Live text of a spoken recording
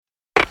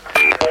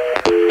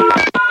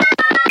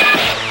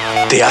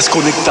Te has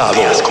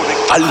conectado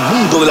al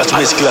mundo de las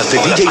mezclas de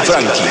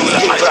DjFrankie.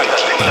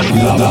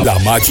 La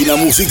máquina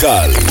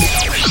musical.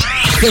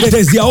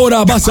 Desde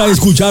ahora vas a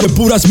escuchar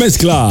puras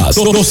mezclas,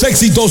 los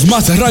éxitos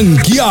más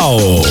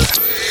rankeados.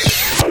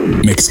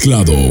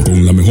 Mezclado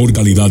con la mejor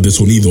calidad de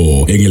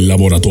sonido en el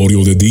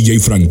laboratorio de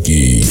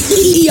DjFrankie.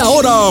 Y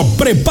ahora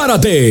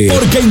prepárate,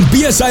 porque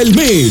empieza el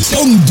mix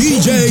con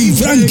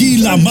DjFrankie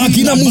La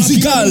Makina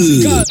musical.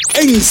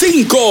 En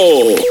 5,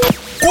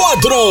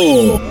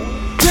 4,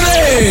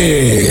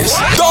 3,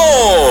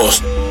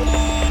 2,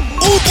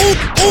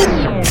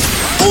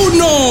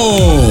 1.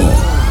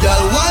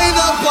 Girl, wind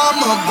up on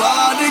my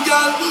body,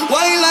 girl.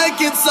 Wine like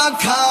it's a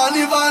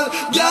carnival.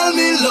 Girl,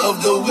 me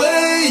love the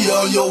way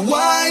you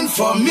wine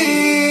for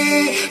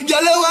me.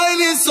 Girl, your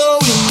wine is so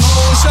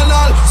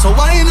emotional. So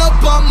wind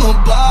up on my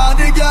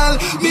body, girl.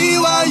 Me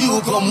while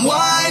you come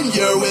wine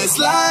your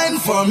waistline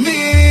for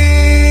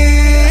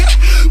me.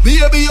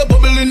 Baby, you're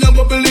bubbling,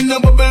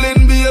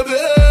 baby.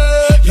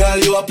 Girl,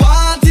 you a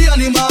party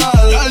animal.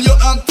 Girl, you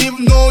active,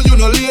 no, you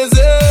no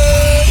lazy.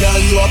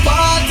 Girl, you a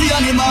party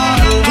animal.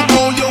 To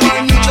know you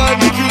wine, you drive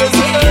me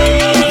crazy.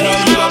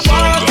 Girl, you a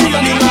party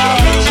animal.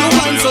 You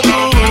want so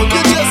good,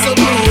 you just so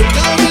good.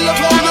 Girl, we love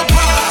how you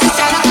party.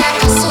 Stand like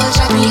a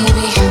soldier,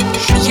 baby.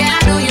 Yeah,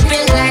 I know you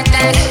built like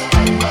that.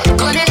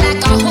 Gunning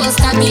like a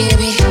holster,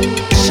 baby.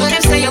 Show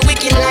them say you're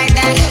wicked like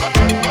that.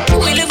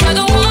 We live where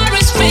the war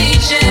is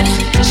raging,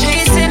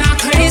 chasing our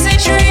crazy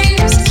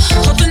dreams,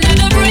 hoping that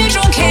the bridge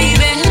won't cave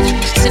in.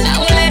 So now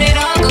we'll let it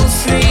all go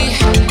free.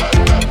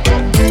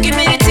 Give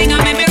me the thing, I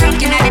make me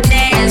rockin' at the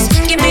dance.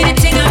 Give me the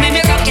thing, I make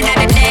me rockin' at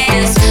the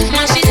dance.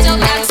 Man, she so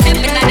bad,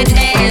 steppin' at the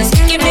dance.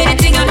 Give me the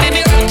thing, I make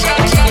me rock.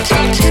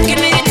 Give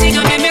me the thing,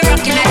 I make me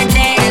rockin' at the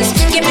dance.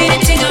 Give me the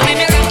thing, I make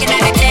me rockin'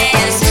 at the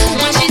dance.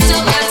 Man, she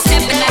so bad,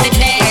 steppin' at the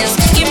dance.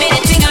 Give me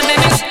the thing, I make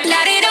me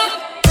light it up.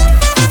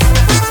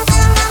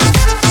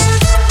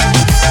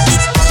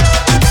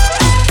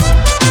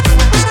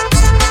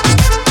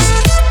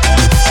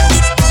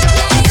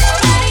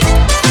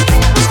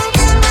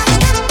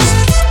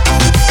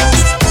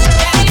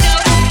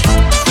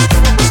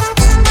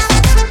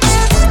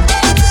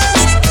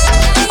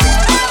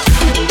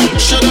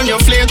 Shut on your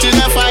flame to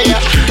the fire.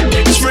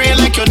 Spray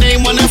like your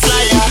name on a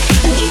flyer.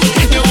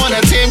 You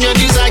wanna tame your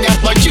desire,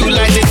 but you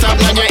light it up,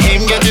 now your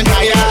aim getting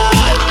higher.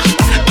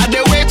 I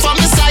dey wait for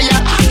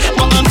Messiah,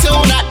 but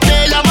until that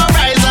day I'ma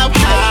rise up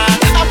high.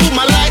 I put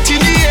my light in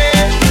the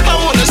air, I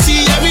wanna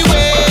see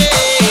everywhere.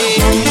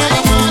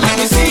 Let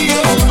me see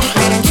you.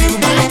 You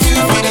might do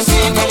for the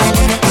single.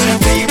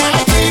 Be my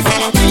day for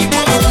my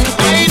people.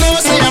 I know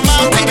say I'm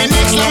out to the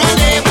next level.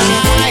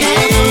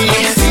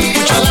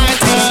 Put your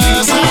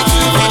lighters on.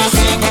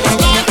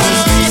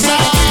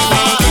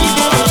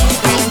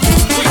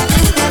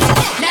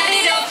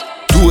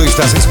 Tú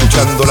estás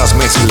escuchando las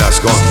mezclas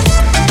con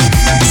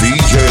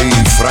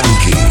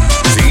DjFrankie.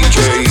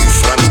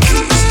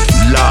 DjFrankie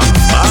La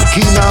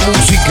Makina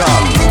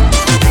musical.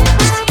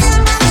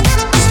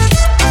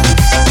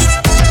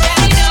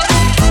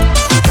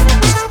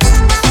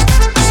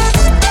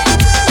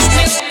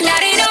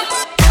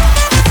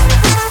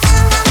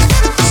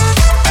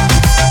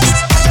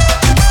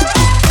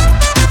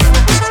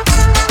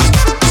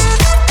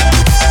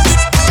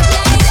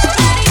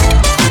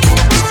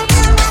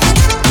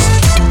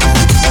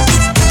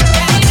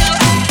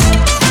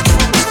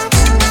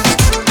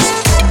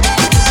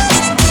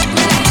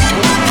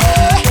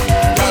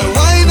 Girl,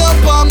 wind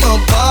up on my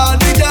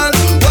body, girl.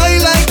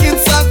 Wine like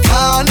it's a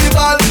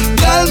carnival.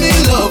 Girl, me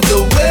love the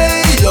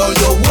way you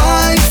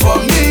wine for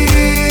me.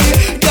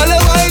 Girl,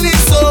 your wine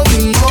is so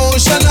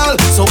emotional.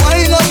 So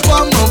wind up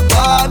on my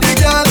body,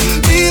 girl.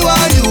 Me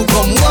while you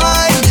come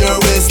wine your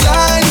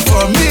waistline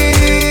for me.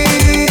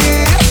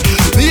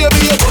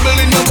 Baby, you're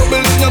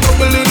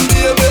bubbling,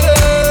 baby.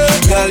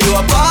 Girl, you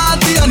a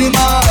party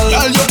animal.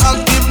 Girl, you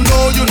active,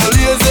 no, you no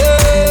lazy.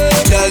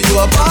 Girl, you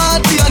a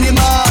party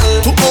animal.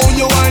 To own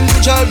your wine, you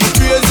drive me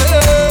crazy.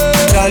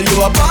 Girl,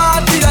 you a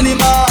party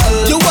animal.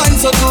 You wine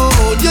so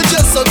good, you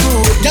just so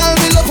good. Girl,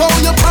 me love how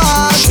you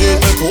party. She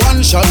make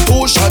 1 shot,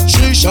 2 shot,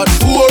 3 shot,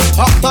 4.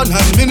 After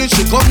 9 minutes,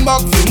 she come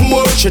back for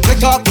more. She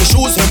take off the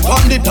shoes and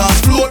pound the dance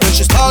floor. Then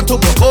she start to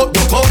broke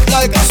out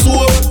like a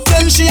sword.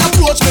 Then she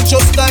approach me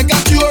just like a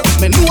cure.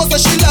 Me know that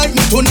she like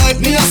me tonight,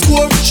 me a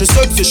score. She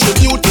sexy, she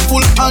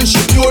beautiful and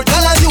she pure.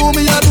 Tell her you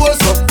me a door,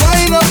 so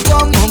wind up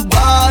on my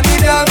body,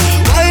 girl.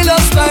 Wind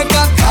up like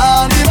a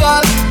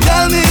carnival.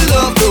 Tell me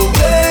love the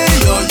way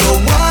you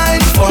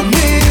wine for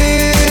me.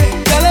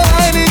 Tell her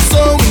wine is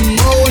so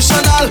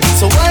emotional.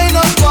 So wind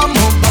up on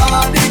my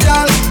body,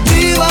 girl.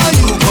 Me while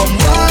you come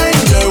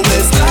wine your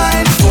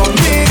waistline for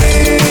me.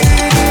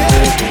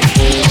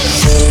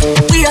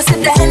 We are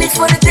set the hellish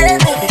for the day,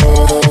 baby.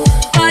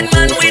 Bad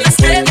man, we not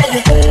stay,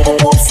 baby.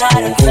 Oops,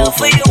 I don't fell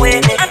for you,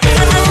 baby. I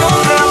know,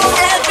 girl,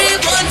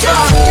 everyone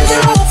talk. You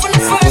know, for the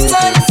first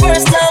time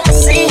I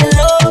see you,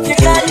 love, you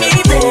got me,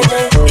 baby.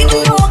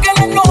 Even though, girl,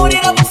 I know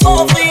that I'm a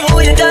fall for you.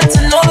 You got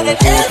to know that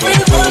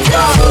everyone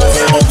talk.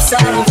 Oops, I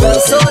don't fell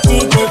so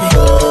deep, baby.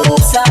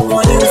 Oops, I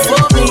want you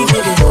for me,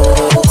 baby.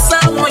 Oops,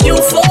 I want you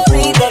for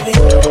me, baby.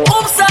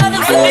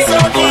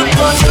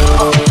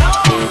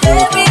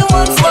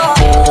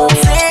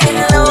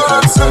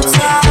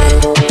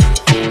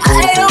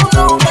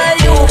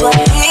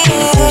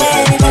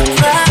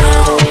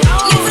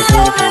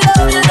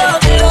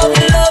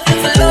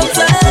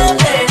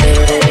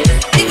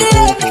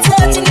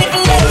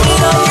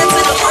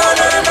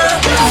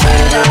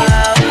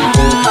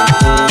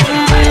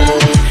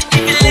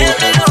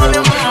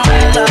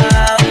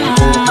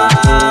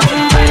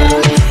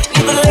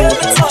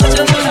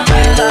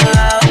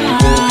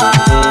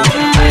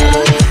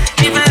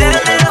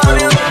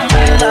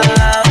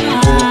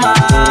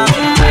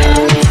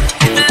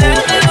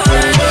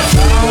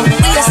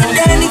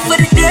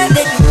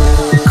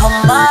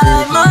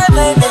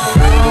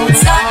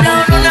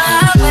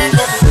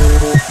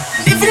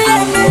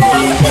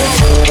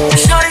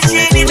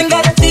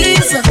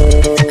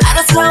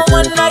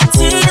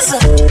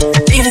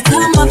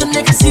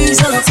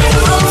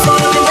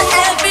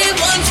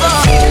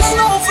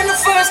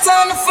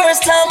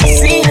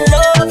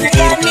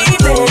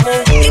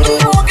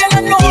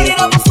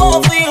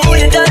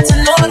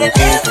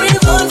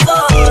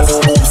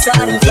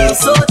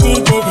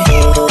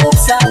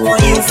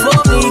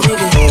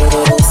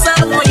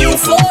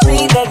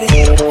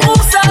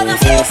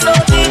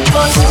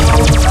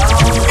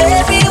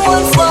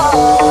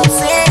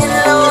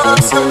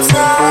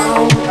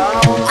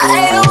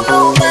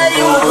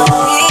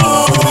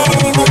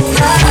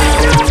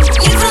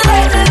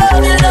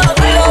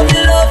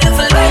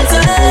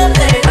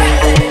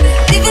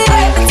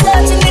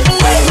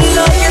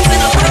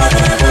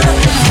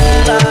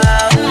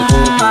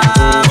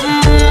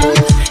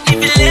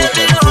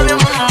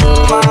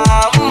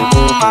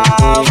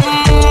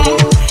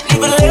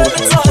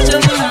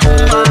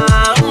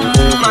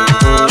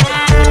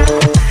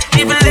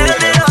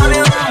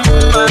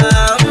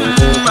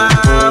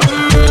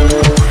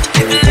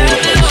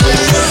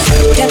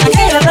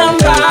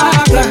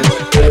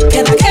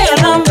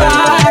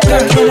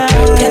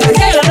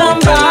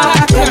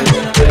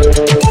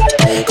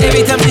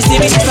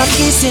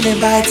 Kissing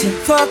and biting,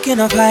 fucking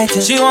and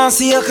fighting. She wants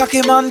to see a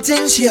cocky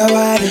mountain, she a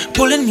riding,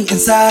 pulling me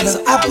inside her.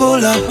 So I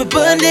pull up, my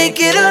butt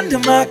naked under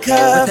my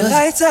cover. With the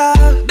lights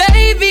out,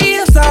 baby,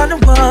 I'm starting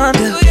to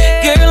wonder.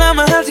 Girl,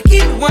 I'ma have to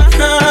keep it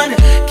 100.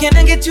 Can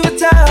I get you a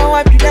towel,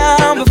 wipe you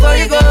down before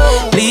you go?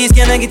 Please,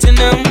 can I get your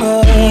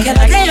number? Can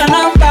I get your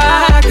number,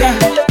 girl?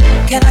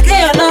 Can I get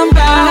your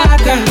number,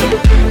 girl?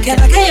 Can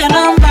I get your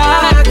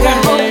number,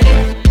 girl?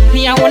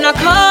 Me, I wanna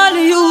call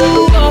you.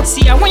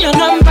 See, I want your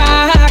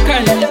number,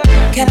 girl.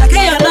 Can I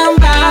get your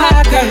number,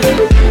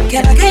 girl?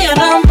 Can I get your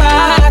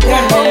number,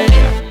 girl?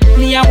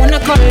 Me, I wanna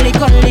call you.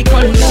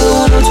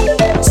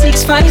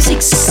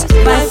 656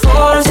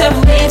 54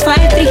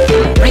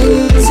 7853.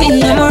 Ring,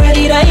 see, I'm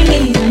already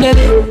dialing,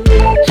 baby.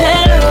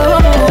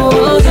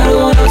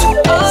 Hello,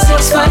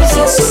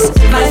 656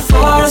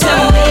 54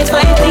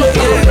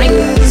 7853. Ring,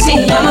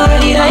 see, I'm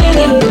already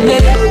dialing,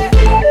 baby.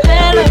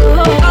 Hello,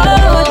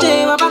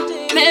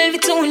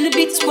 Melvito in the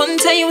beats. Wanna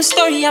tell you a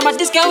story about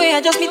this guy where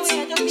I just meet.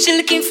 She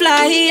looking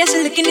fly, yeah,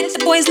 she looking at the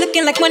boys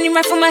looking like money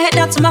right from my head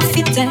down to my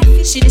feet.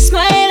 She just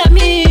smile at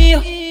me,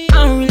 I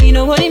don't really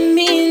know what it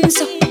means.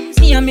 So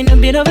me, I'm in a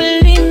bit of a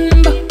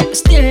limbo, but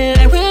still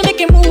I will make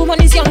a move on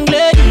this young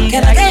lady.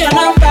 Can I get your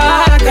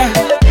number, girl?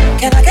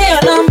 Can I get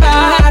your number,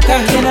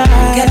 girl? Can I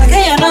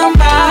get your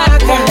number,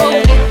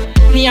 girl?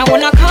 Me, I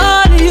wanna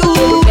call you.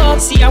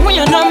 See, I want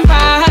your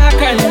number,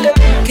 girl.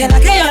 Can I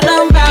get your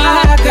number,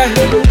 girl?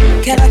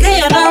 Can I get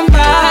your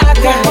number,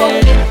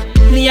 girl?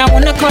 Me, I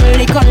wanna call you.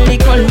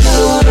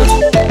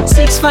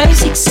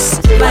 656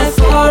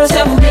 54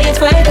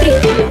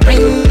 7853.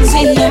 Ring,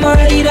 see, I'm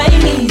already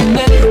dialing,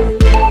 baby.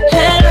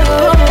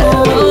 Hello,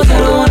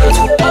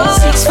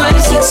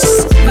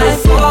 656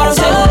 54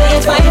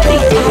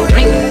 7853.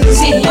 Ring,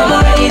 see, I'm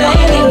already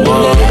dialing,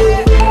 baby.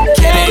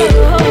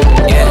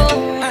 Yeah.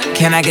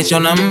 Can I get your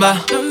number?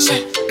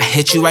 I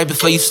hit you right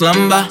before you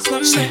slumber.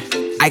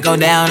 I go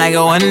down, I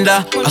go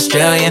under.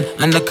 Australian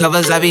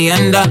undercovers, I be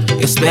under.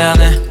 You're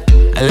spelling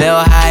a little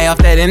high off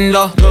that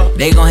endo.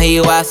 They gon' hear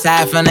you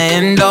outside from the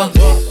endo.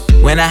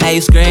 When I hear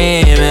you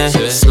screaming,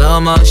 slow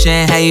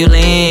motion, how you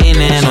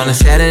leaning on a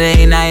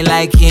Saturday night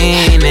like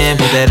Keenan.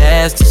 Put that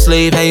ass to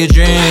sleep, how you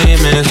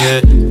dreaming?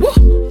 Yeah.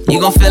 You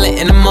gon' feel it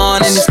in the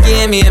morning. Just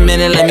give me a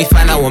minute, let me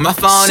find out where my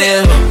phone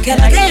is.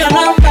 Can I get your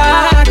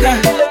number,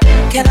 girl?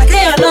 Can I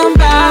get your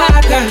number,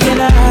 girl?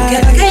 Can I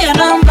get your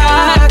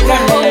number,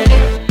 girl?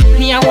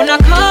 Me, I wanna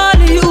call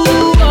you.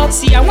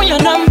 See, I want your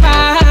number,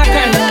 girl.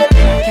 Can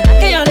I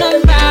get your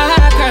number,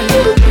 girl?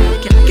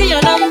 Can I get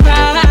your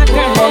number,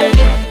 girl?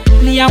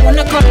 Me, I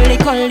wanna call you.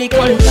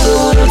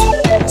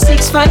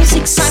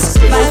 656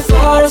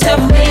 54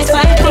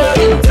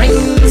 7853.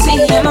 Ring,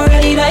 see, I'm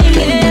already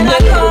dialing.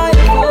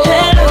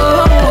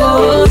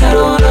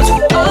 Hello,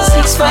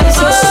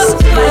 656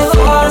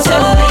 54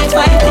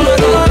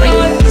 7853.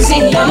 Ring,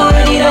 see, I'm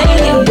already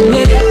dialing.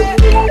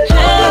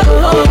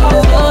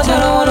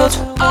 Hello,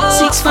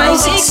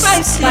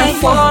 656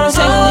 54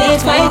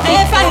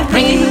 7853.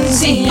 Ring,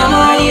 see, I'm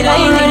already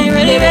dialing.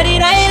 Ready,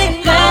 dialing.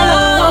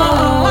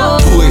 Hello.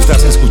 Tú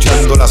estás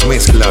escuchando las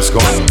mezclas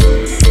con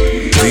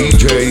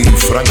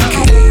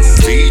DjFrankie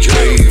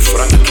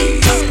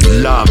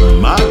La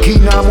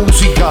Makina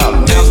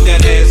Musical. Bounce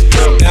that ass,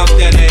 girl, bounce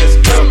that ass,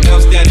 girl,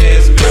 bounce that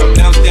ass, girl,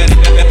 bounce that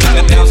ass,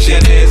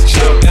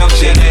 girl,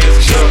 bounce that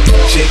ass, girl,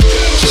 shake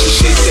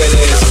that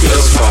ass,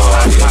 girl.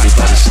 Party,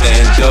 everybody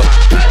stand up.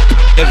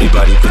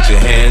 Everybody put your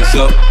hands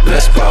up.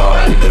 Let's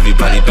party.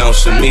 Everybody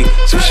bounce with me.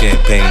 Some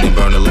champagne and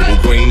burn a little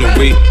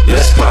greenery.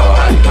 Let's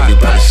party.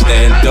 Everybody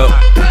stand up.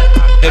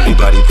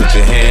 Everybody put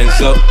your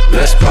hands up.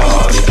 Let's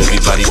party.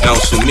 Everybody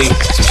bounce with me.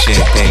 Some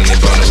champagne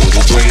and burn a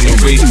little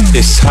greenery.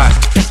 It's hot.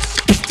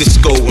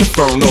 Disco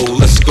Inferno,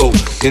 let's go.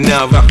 You're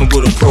now rockin'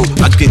 with a pro.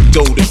 I get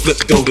dough to flip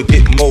dough to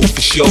get more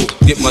for show.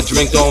 Get my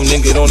drink on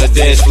and get on the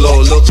dance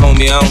floor. Look,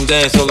 homie, I don't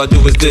dance, all I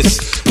do is this.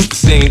 It's the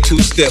same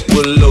two-step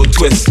with a little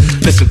twist.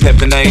 Listen,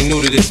 Peppin', I ain't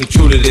new to this, I'm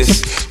true to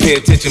this. Pay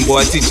attention, boy,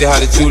 I teach you how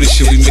to do this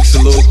shit. We mix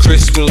a little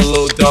crisp with a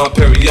little Dom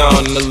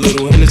Perignon and a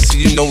little Hennessy,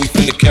 you know we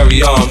finna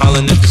carry on.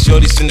 Hollin' at the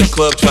shorties in the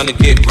club tryna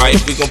get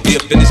right. We gon' be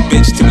up in this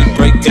bitch till we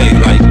break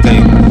daylight.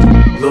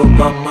 Little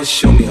mama,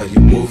 show me how you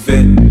move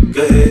it.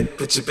 Go ahead,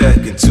 put your back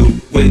into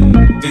it.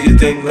 Do your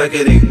thing like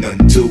it ain't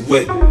nothing to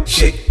it.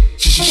 Shake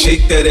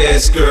that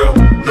ass, girl.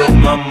 Little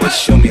mama,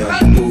 show me how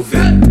you move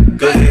it.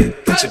 Go ahead,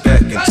 put your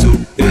back into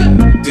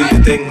it. Do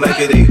your thing like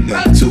it ain't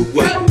nothing to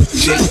it.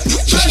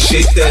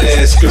 Shake that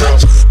ass, girl.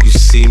 You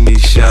see me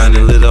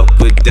shining, lit up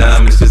with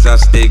diamonds, cause I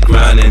stay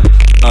grinding.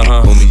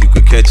 Homie, you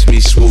could catch me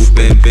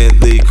swooping,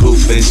 Bentley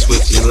cooping,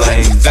 switching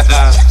lanes.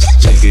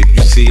 Nigga, if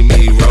you see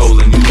me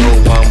rolling, you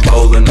know I'm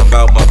rolling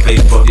about my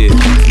paper. Yeah,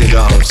 nigga,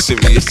 I'm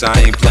serious, I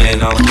ain't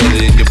playing, I'll put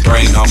it in your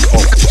brain, I'm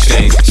off the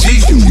chain.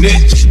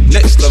 G-Unit,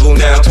 next level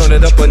now, turn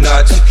it up a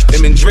notch.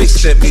 Them and Drake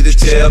sent me to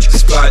tear up the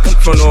spot.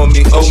 Front on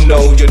me, oh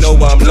no, you know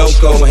I'm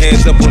loco.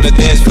 Hands up on the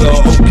dance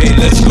floor, okay,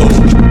 let's go.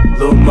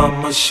 Little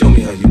mama, show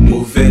me how you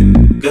move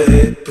it. Go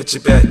ahead, put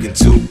your back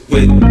into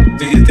it.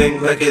 Do your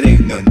thing like it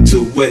ain't nothing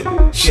to it.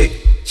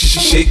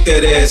 Shake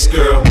that ass,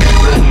 girl.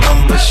 Little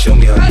mama, show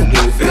me how you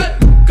move it.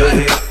 Go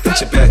ahead,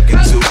 put your back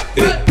into it.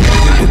 Do your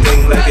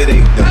thing like it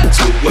ain't nothing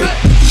to it.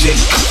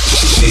 Shake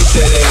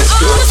that ass,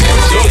 girl. Bounce that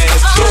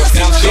ass, girl.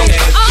 Bounce that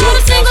ass, girl.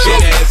 Bounce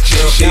that ass,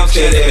 girl. Bounce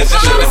that ass,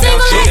 girl. Bounce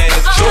that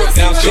ass, girl.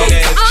 Bounce that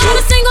ass, girl. All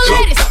the single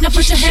ladies, now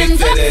put your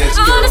hands up.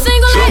 All the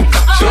single ladies,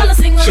 all the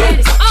single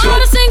ladies, all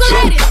the single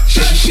ladies.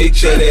 Shake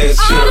that ass,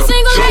 girl. All the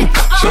single ladies,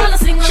 all the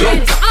single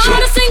ladies, all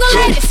the single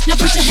ladies. Now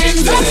put your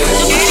hands up. Now put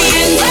your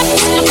hands up.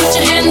 Now put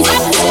your hands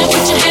up. Now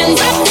put your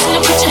hands up.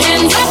 Now put your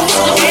hands up.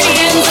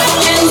 Hands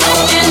up, hands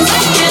up,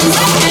 hands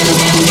up,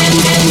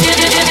 hands up,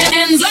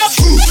 hands up.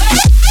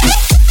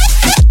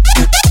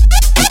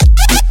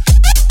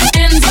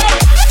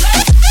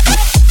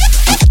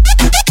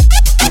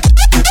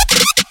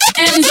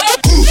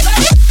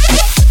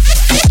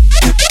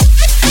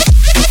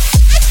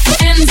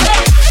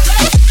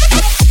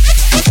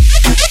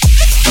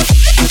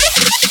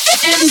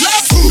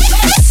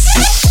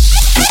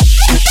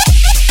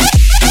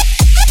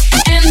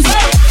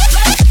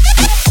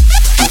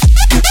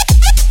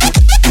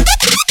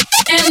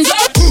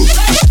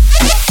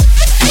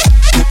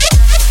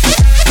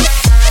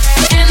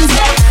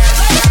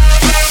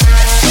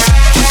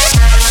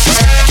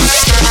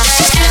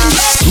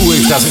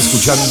 Estás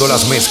escuchando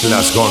las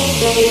mezclas con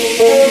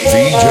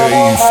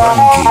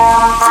DjFrankie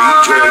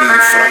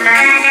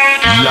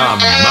La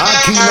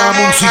Makina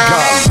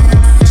musical.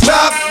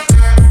 Stop,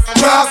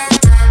 drop,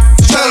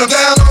 settle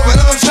down, open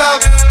up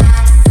shop.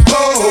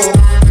 Oh,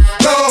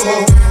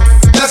 no,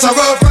 that's how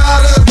rough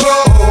riders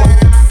roll.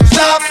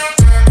 Stop,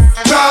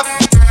 drop,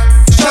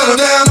 settle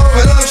down,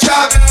 open up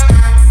shop.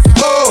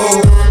 Oh,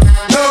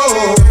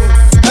 no,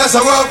 that's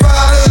how rough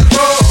riders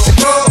roll.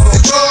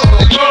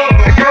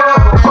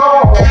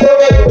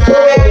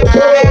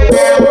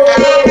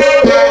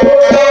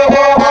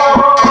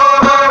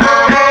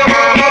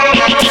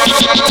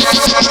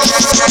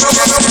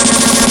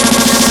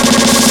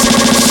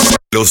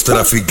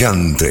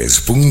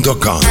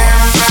 Lostraficantes.com.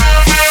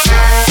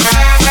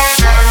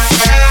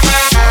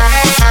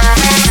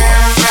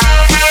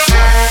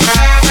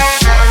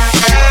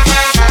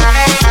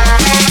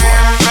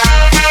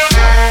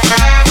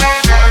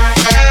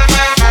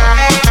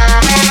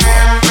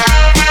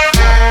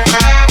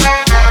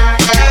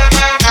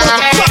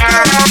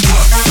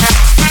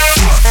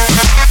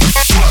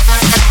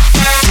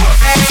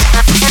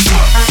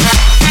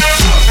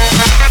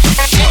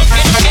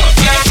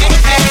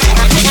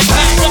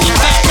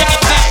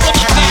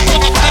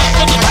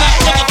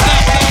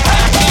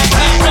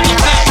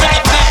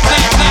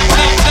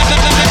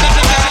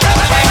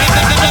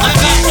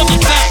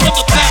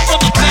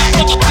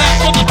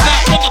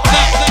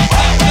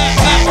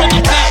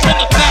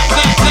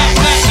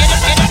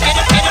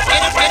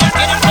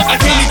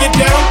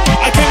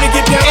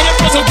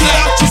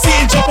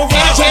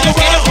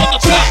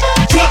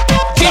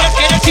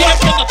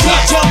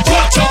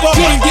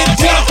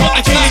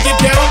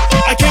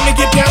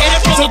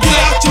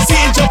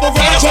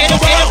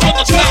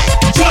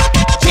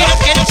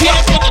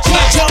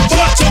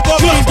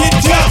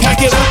 Pack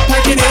it up,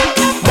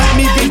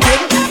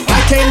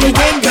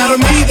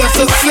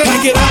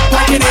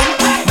 pack it in,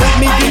 let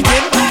me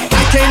begin. I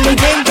came to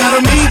win, got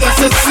on me, that's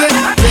a sin.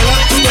 Get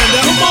up, stand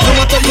up, come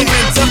on, throw your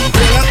hands up.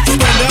 Get up,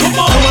 stand up,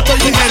 come on, throw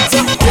your hands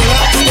up. Get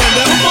up, stand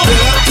up,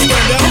 get up, stand up,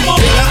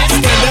 get up,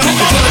 stand up. I'm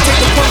gonna take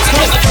the punch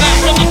home.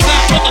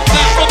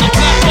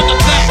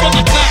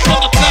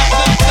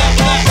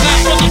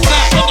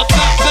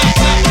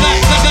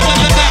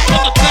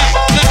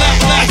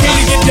 I came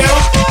to get down,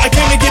 I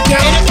came to get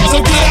down. So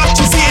get out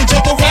your seat and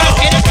jump around.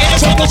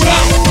 Jump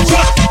around,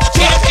 jump,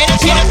 jump,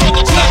 jump,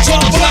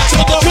 jump, jump,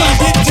 jump around,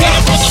 get down.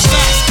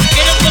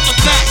 Get up from the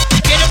back,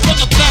 get up from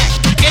the back,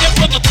 get up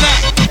from the back,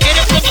 get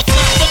up from the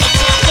back.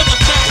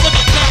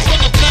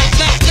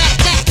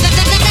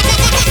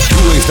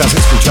 Tú estás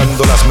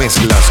escuchando las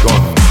mezclas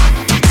con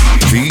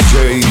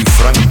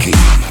DjFrankie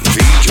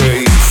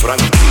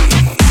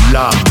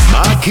La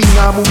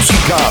Makina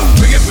musical.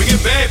 Bring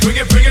it back, bring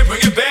it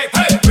back,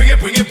 hey. Bring it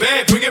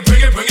back, bring it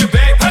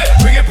back, hey.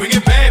 Bring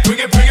it back, bring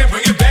it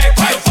back,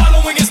 hey. The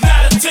following is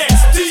not a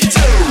test, DJ.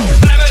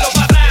 Tráemelo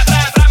pa' atrás,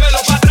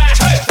 tráemelo pa' atrás,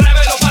 hey.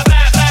 Tráemelo pa'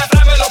 atrás,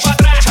 tráemelo pa'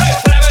 atrás, hey.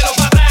 Tráemelo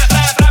pa' atrás,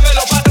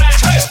 tráemelo pa'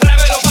 atrás, hey.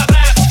 Tráemelo pa'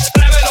 atrás,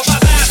 tráemelo pa'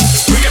 atrás.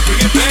 Bring it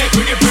back,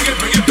 bring it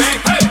back,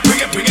 hey.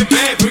 Bring it back, bring it back, hey.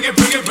 Bring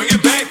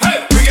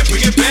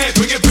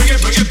it back,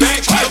 bring it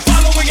back, hey. The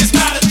following is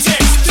not a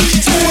test,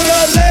 DJ. To the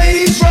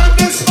ladies, run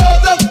this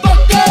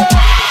motherfucker.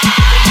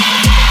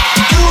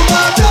 To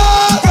my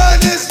dog, run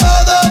this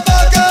motherfucker.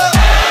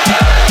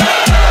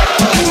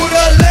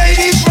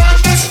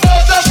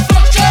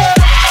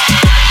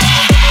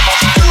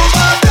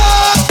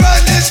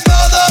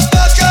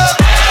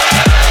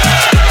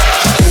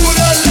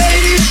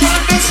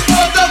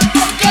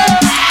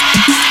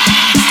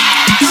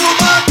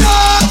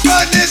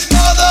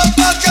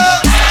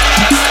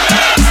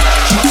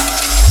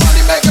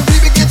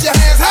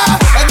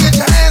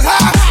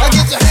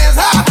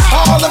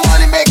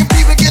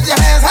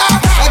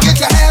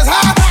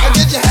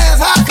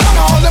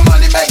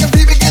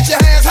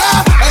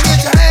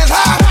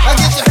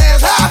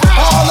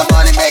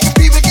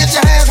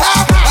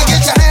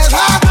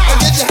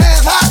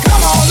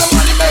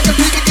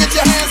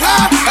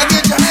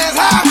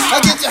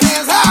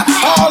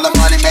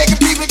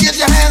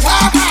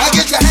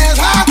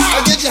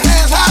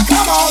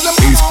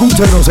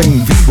 Escúchanos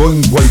en vivo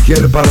en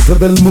cualquier parte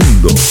del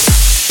mundo.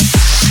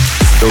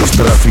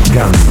 DjFrankie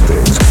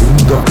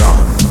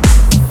LtP.